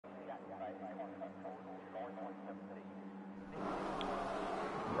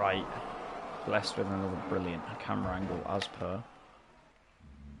right. Blessed with another brilliant camera angle as per.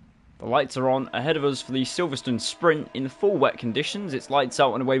 The lights are on ahead of us for the Silverstone sprint in the full wet conditions. It's lights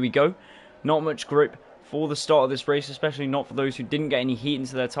out and away we go. Not much grip for the start of this race, especially not for those who didn't get any heat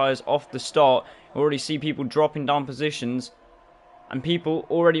into their tyres off the start. You already see people dropping down positions and people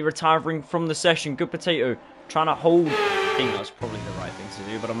already retiring from the session. Good Potato trying to hold. I think that's probably the right thing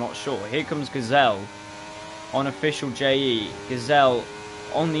to do, but I'm not sure. Here comes Gazelle on official JE. Gazelle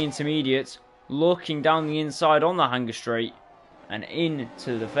on the intermediates, looking down the inside on the hanger straight and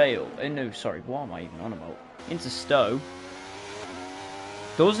into the Vale. No, sorry, what am I even on about? Into Stowe.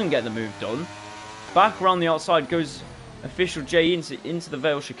 Doesn't get the move done. Back around the outside goes official JE into the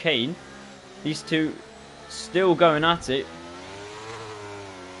Vale chicane. These two still going at it.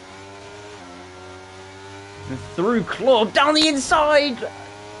 And through Club, down the inside!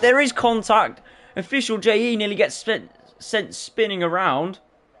 There is contact. Official JE nearly gets sent spinning around.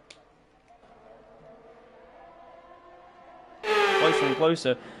 Closer and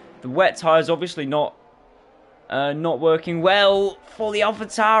closer. The wet tyres obviously not working well for the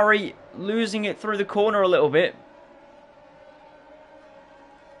AlphaTauri, losing it through the corner a little bit.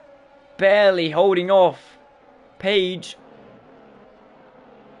 Barely holding off Page.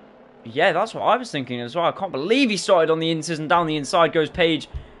 Yeah, that's what I was thinking as well. I can't believe he started on the inters and down the inside goes Page.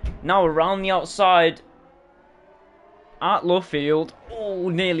 Now around the outside at Luffield. Oh,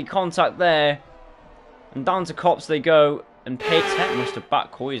 nearly contact there. And down to Copse they go. And Page must have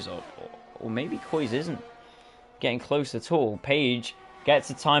backed Coys up. Or maybe Coys isn't getting close at all. Page gets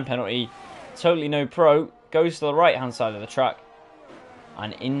a time penalty. Totally no pro. Goes to the right hand side of the track.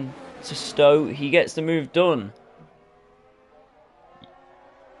 And into Stowe. He gets the move done.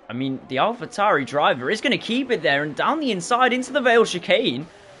 I mean, the AlphaTauri driver is going to keep it there. And down the inside into the Vale chicane.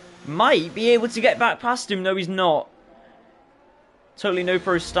 Might be able to get back past him. No, he's not. Totally no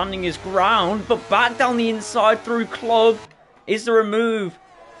pro standing his ground. But back down the inside through Club. Is there a move?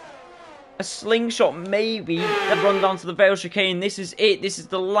 A slingshot maybe. They've run down to the Vale chicane. This is it. This is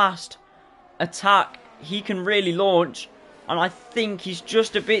the last attack he can really launch. And I think he's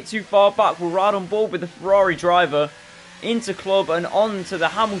just a bit too far back. We're right on board with the Ferrari driver. Into Club and on to the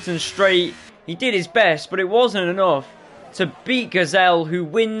Hamilton straight. He did his best, but it wasn't enough to beat Gazelle, who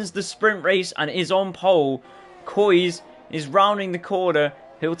wins the sprint race and is on pole. Coys is rounding the corner.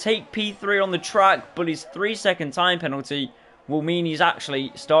 He'll take P3 on the track, but his 3-second time penalty will mean he's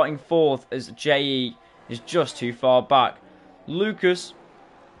actually starting 4th as JE is just too far back. Lucas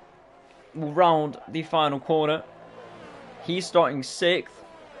will round the final corner. He's starting 6th.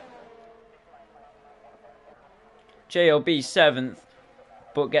 JLB 7th,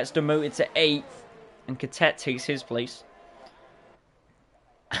 but gets demoted to 8th, and Catet takes his place.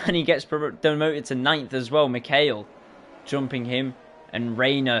 And he gets demoted to 9th as well, Mikhail jumping him, and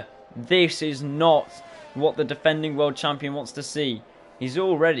Rayner. This is not what the defending world champion wants to see. He's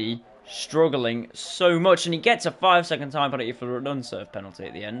already struggling so much, and he gets a 5-second time penalty for an unserved penalty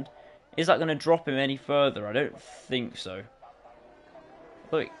at the end. Is that going to drop him any further? I don't think so.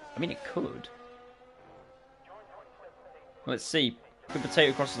 Look, I mean, it could. Let's see. Good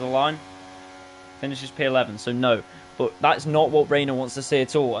Potato crosses the line. Finishes P11, so no. But that's not what Rayner wants to see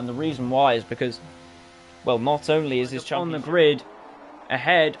at all. And the reason why is because, well, not only is his champion on the grid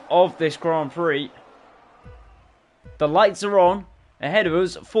ahead of this Grand Prix, the lights are on ahead of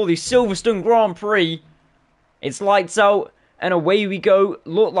us for the Silverstone Grand Prix. It's lights out and away we go.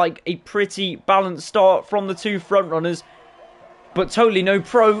 Looked like a pretty balanced start from the two front runners. But Totally No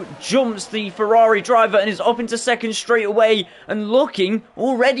Pro jumps the Ferrari driver and is up into 2nd straight away and looking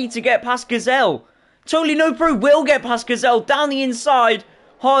already to get past Gazelle. Totally No Pro will get past Gazelle down the inside.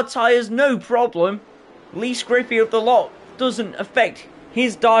 Hard tyres, no problem. Least grippy of the lot. Doesn't affect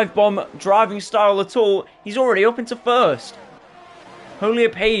his dive bomb driving style at all. He's already up into 1st.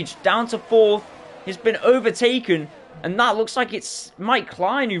 Holia Page down to 4th. He's been overtaken. And that looks like it's Mike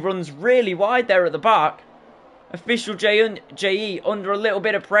Klein who runs really wide there at the back. Official JE under a little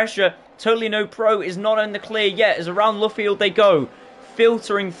bit of pressure. Totally No Pro is not in the clear yet as around Luffield they go.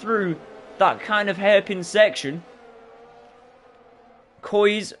 Filtering through that kind of hairpin section.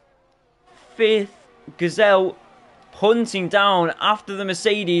 Coys 5th. Gazelle hunting down after the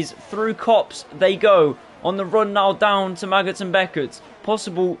Mercedes. Through Copse they go. On the run now down to Maggots and Beckett.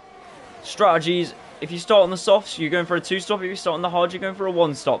 Possible strategies. If you start on the softs, you're going for a 2-stop. If you start on the hard, you're going for a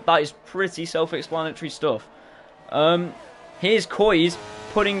 1-stop. That is pretty self-explanatory stuff. Here's Coys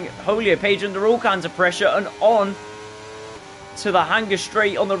putting Holia Page under all kinds of pressure and on to the hanger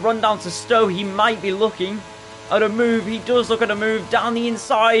straight on the run down to Stowe. He might be looking at a move. He does look at a move down the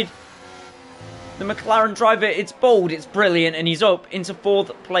inside. The McLaren driver, it's bold, it's brilliant, and he's up into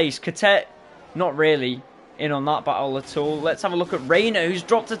 4th place. Catet, not really in on that battle at all. Let's have a look at Rayner, who's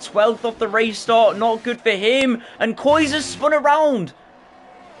dropped to 12th off the race start. Not good for him. And Koiser's spun around.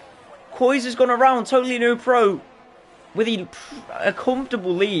 Koiser's gone around, totally no pro, with a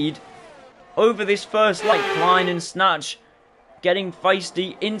comfortable lead over this first light. Klein and Snatch getting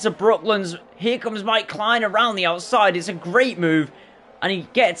feisty into Brooklands. Here comes Mike Klein around the outside. It's a great move, and he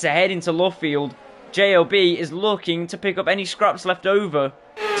gets ahead into Luffield. JLB is looking to pick up any scraps left over.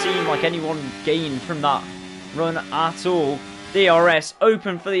 Seemed like anyone gained from that run at all. DRS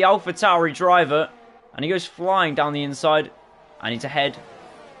open for the AlphaTauri driver, and he goes flying down the inside, and he's ahead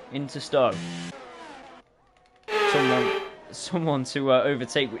into Stowe. Someone to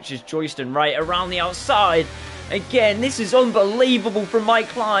overtake, which is Joyston right around the outside. Again, this is unbelievable from Mike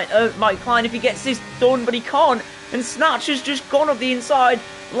Klein. If he gets this done, but he can't. And Snatch has just gone up the inside.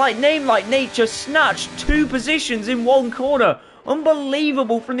 Like name, like nature. Snatch 2 positions in 1 corner.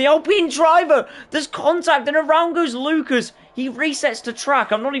 Unbelievable from the Alpine driver. There's contact, and around goes Lucas. He resets to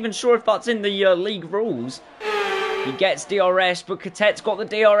track. I'm not even sure if that's in the league rules. He gets DRS, but Catet's got the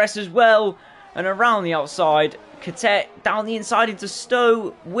DRS as well. And around the outside, Catet down the inside into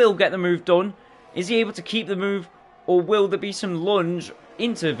Stowe will get the move done. Is he able to keep the move, or will there be some lunge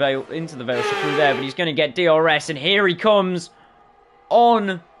into the Vale through there? But he's going to get DRS, and here he comes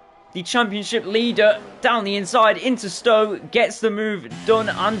on the championship leader down the inside into Stowe. Gets the move done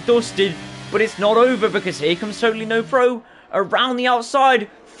and dusted, but it's not over, because here comes Totally No Pro around the outside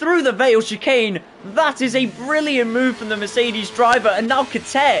through the Vale chicane. That is a brilliant move from the Mercedes driver, and now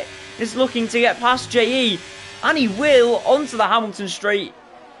Catet is looking to get past JE, and he will onto the Hamilton straight.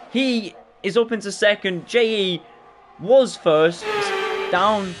 He is up into 2nd. JE was first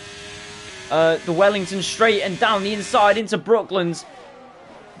down the Wellington straight and down the inside into Brooklands.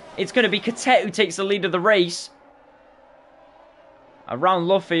 It's going to be Catet who takes the lead of the race. Around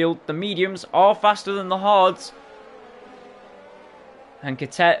Luffield, the mediums are faster than the hards. And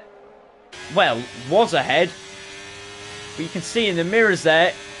Catet, well, was ahead. But you can see in the mirrors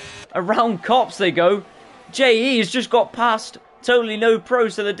there, around Cops they go. JE has just got past Totally No Pro,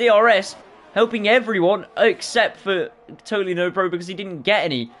 so the DRS helping everyone except for Totally No Pro because he didn't get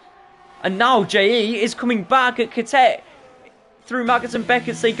any. And now JE is coming back at Catet. Through Maggots and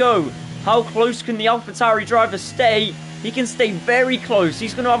Beckett's they go. How close can the AlphaTauri driver stay? He can stay very close.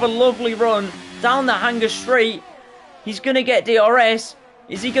 He's going to have a lovely run down the hangar straight. He's going to get DRS.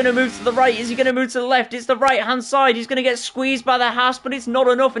 Is he going to move to the right? Is he going to move to the left? It's the right-hand side. He's going to get squeezed by the Haas, but it's not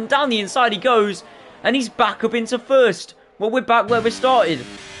enough. And down the inside he goes. And he's back up into 1st. Well, we're back where we started.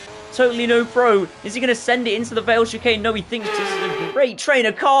 Totally No Pro. Is he going to send it into the Vale chicane? No, he thinks this is a great train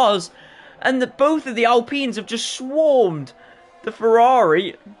of cars. And both of the Alpines have just swarmed the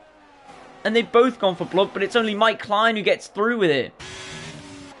Ferrari. And they've both gone for blood, but it's only Mike Klein who gets through with it.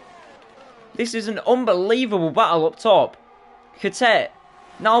 This is an unbelievable battle up top. Catet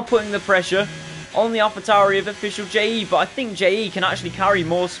now putting the pressure on the AlphaTauri of official JE, but I think JE can actually carry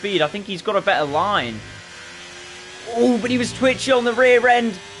more speed. I think he's got a better line. Oh, but he was twitchy on the rear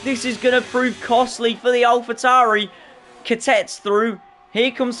end. This is going to prove costly for the AlphaTauri. Catet's through.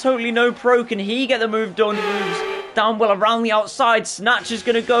 Here comes Totally No Pro. Can he get the move done? Moves down well around the outside. Snatch is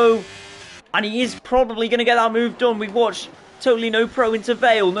going to go. And he is probably going to get that move done. We've watched Totally No Pro into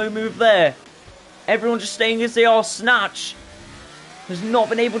Vale. No move there. Everyone just staying as they are. Snatch has not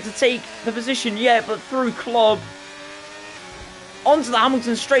been able to take the position yet, but through Club. Onto the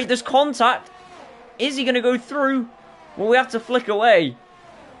Hamilton straight. There's contact. Is he going to go through? Well, we have to flick away.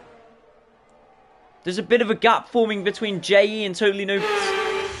 There's a bit of a gap forming between JE and Totally No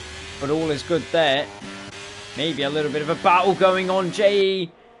Pro. But all is good there. Maybe a little bit of a battle going on.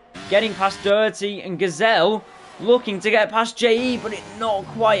 JE getting past Dirty and Gazelle. Looking to get past JE, but it's not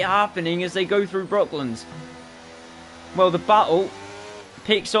quite happening as they go through Brooklands. Well, the battle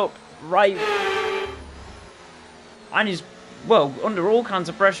picks up right and is, well, under all kinds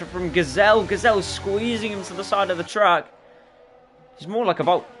of pressure from Gazelle. Gazelle's squeezing him to the side of the track. He's more like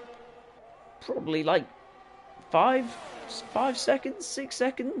about, probably like 5 seconds, 6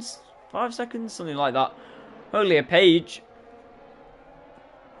 seconds, 5 seconds, something like that. Only a Page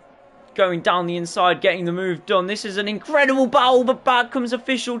going down the inside, getting the move done. This is an incredible battle, but back comes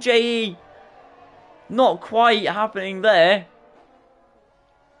official JE. Not quite happening there.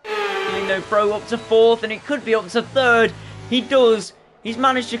 No Pro up to 4th, and it could be up to 3rd. He does. He's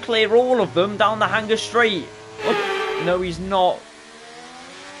managed to clear all of them down the hangar straight. Oh, no, he's not.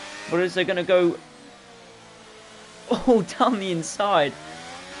 But is they going to go all down the inside?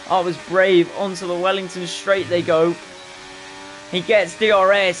 I was brave. Onto the Wellington straight they go. He gets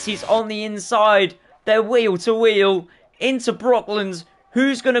DRS. He's on the inside. They're wheel to wheel into Brooklands.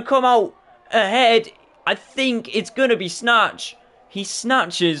 Who's going to come out ahead? I think it's going to be Snatch. He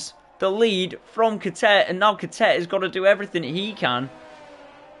snatches the lead from Catet, and now Catet has got to do everything he can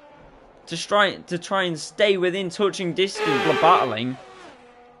to try and stay within touching distance of battling.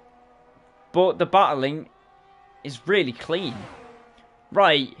 But the battling is really clean.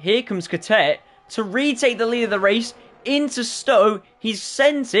 Right, here comes Catet to retake the lead of the race into Stowe. He's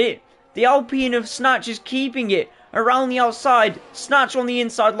sent it. The Alpine of Snatch is keeping it around the outside. Snatch on the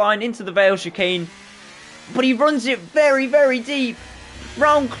inside line into the Vale chicane. But he runs it very, very deep.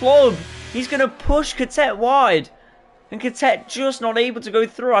 Round Club. He's going to push Catet wide. And Catet just not able to go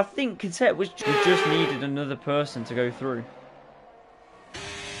through. I think Catet was just needed another person to go through.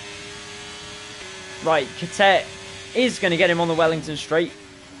 Right, Catet is going to get him on the Wellington straight.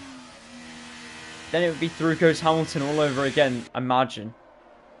 Then it would be through goes Hamilton all over again, imagine.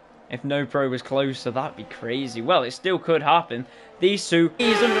 If No Pro was closer, that'd be crazy. Well, it still could happen. These two,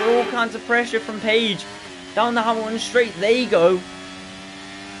 he's under all kinds of pressure from Page. Down the Hamilton straight, they go.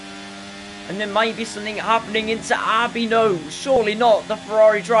 And there might be something happening into Abbey. No, surely not. The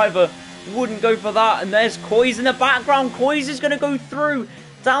Ferrari driver wouldn't go for that. And there's Coys in the background. Coys is going to go through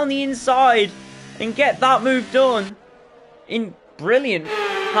down the inside and get that move done. In brilliant.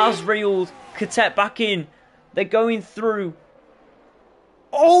 Has reeled Catet back in. They're going through.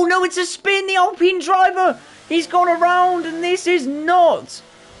 Oh no, it's a spin. The Alpine driver. He's gone around, and this is not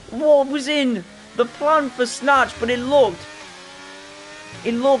what was in the plan for Snatch, but it looked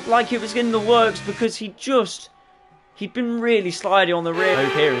like it was in the works because he'd been really sliding on the rear.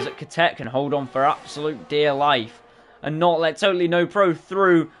 Hope here is that Catet can hold on for absolute dear life and not let Totally No Pro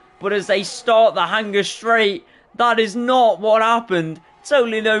through. But as they start the hanger straight, that is not what happened.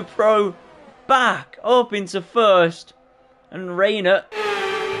 Totally No Pro back up into first, and Rayner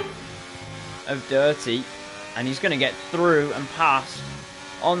of Dirty, and he's going to get through and past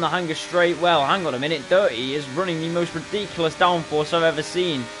on the hanger straight. Well, hang on a minute. Dirty is running the most ridiculous downforce I've ever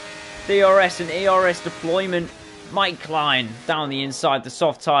seen. DRS and ERS deployment. Mike Klein down the inside, the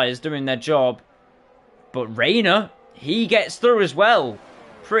soft tyres doing their job. But Rayner, he gets through as well.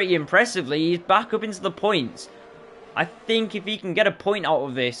 Pretty impressively, he's back up into the points. I think if he can get a point out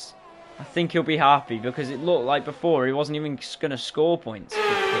of this, I think he'll be happy, because it looked like before he wasn't even going to score points.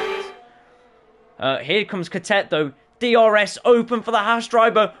 Here comes Catet though. DRS open for the Haas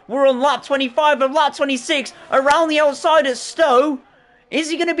driver. We're on lap 25 of lap 26. Around the outside at Stowe.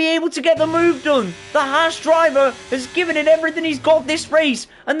 Is he going to be able to get the move done? The Haas driver has given it everything he's got this race.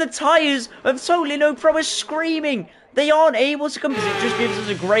 And the tyres of Totally No Pro are screaming. They aren't able to come. It just gives us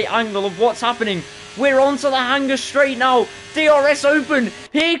a great angle of what's happening. We're onto the hanger straight now. DRS open.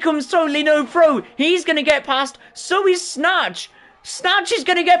 Here comes Totally No Pro. He's going to get past. So is Snatch. Snatch is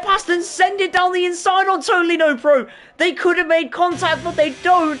going to get past and send it down the inside on Totally No Pro. They could have made contact, but they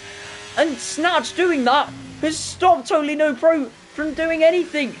don't. And Snatch doing that has stopped Totally No Pro from doing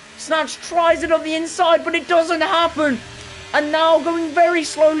anything. Snatch tries it on the inside, but it doesn't happen. And now going very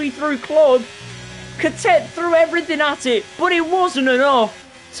slowly through Club. Catet threw everything at it, but it wasn't enough.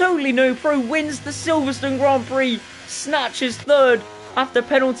 Totally No Pro wins the Silverstone Grand Prix. Snatch is third after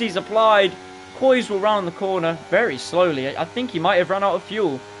penalties applied. Coys will round the corner very slowly. I think he might have run out of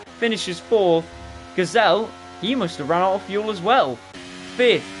fuel. Finishes fourth. Gazelle, he must have run out of fuel as well.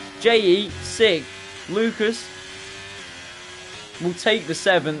 Fifth. JE, sixth. Lucas will take the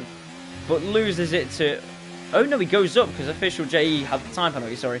seventh, but loses it to... Oh no, he goes up because official JE had the time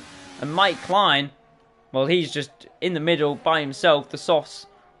penalty, sorry. And Mike Klein, well, he's just in the middle by himself. The softs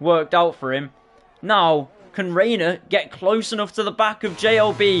worked out for him. Now, can Rayner get close enough to the back of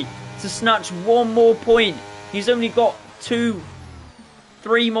JLB to snatch one more point? He's only got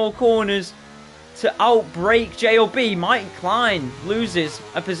 3 more corners to outbrake JLB. Mike Klein loses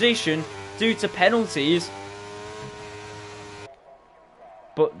a position due to penalties.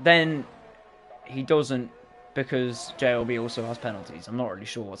 But then he doesn't, because JLB also has penalties. I'm not really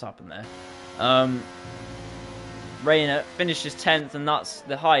sure what's happened there. Rayner finishes 10th, and that's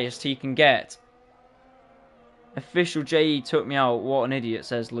the highest he can get. Official JE took me out. What an idiot,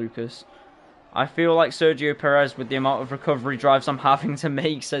 says Lucas. I feel like Sergio Perez with the amount of recovery drives I'm having to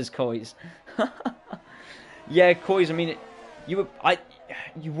make, says Coys. Yeah, Coys, I mean, you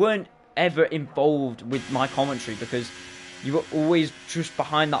weren't ever involved with my commentary because you were always just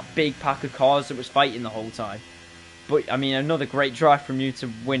behind that big pack of cars that was fighting the whole time. But, I mean, another great drive from you to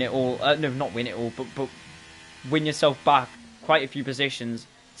win it all. No, not win it all, but win yourself back quite a few positions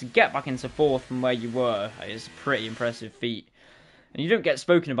to get back into fourth from where you were. It's a pretty impressive feat. And you don't get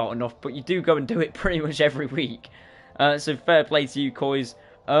spoken about enough, but you do go and do it pretty much every week. So fair play to you, Coys.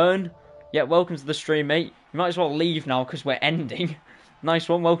 Yeah, welcome to the stream, mate. You might as well leave now because we're ending. Nice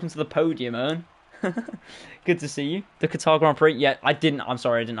one. Welcome to the podium, Ern. Good to see you. The Qatar Grand Prix. Yeah, I'm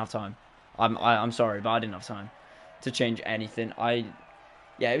sorry, I didn't have time. I'm sorry, but I didn't have time to change anything.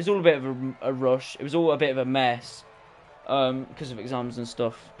 Yeah, it was all a bit of a rush. It was all a bit of a mess because of exams and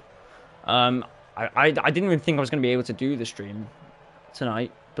stuff. I didn't even think I was going to be able to do the stream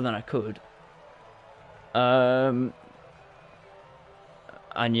tonight, but then I could.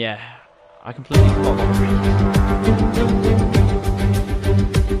 And yeah, I completely forgot.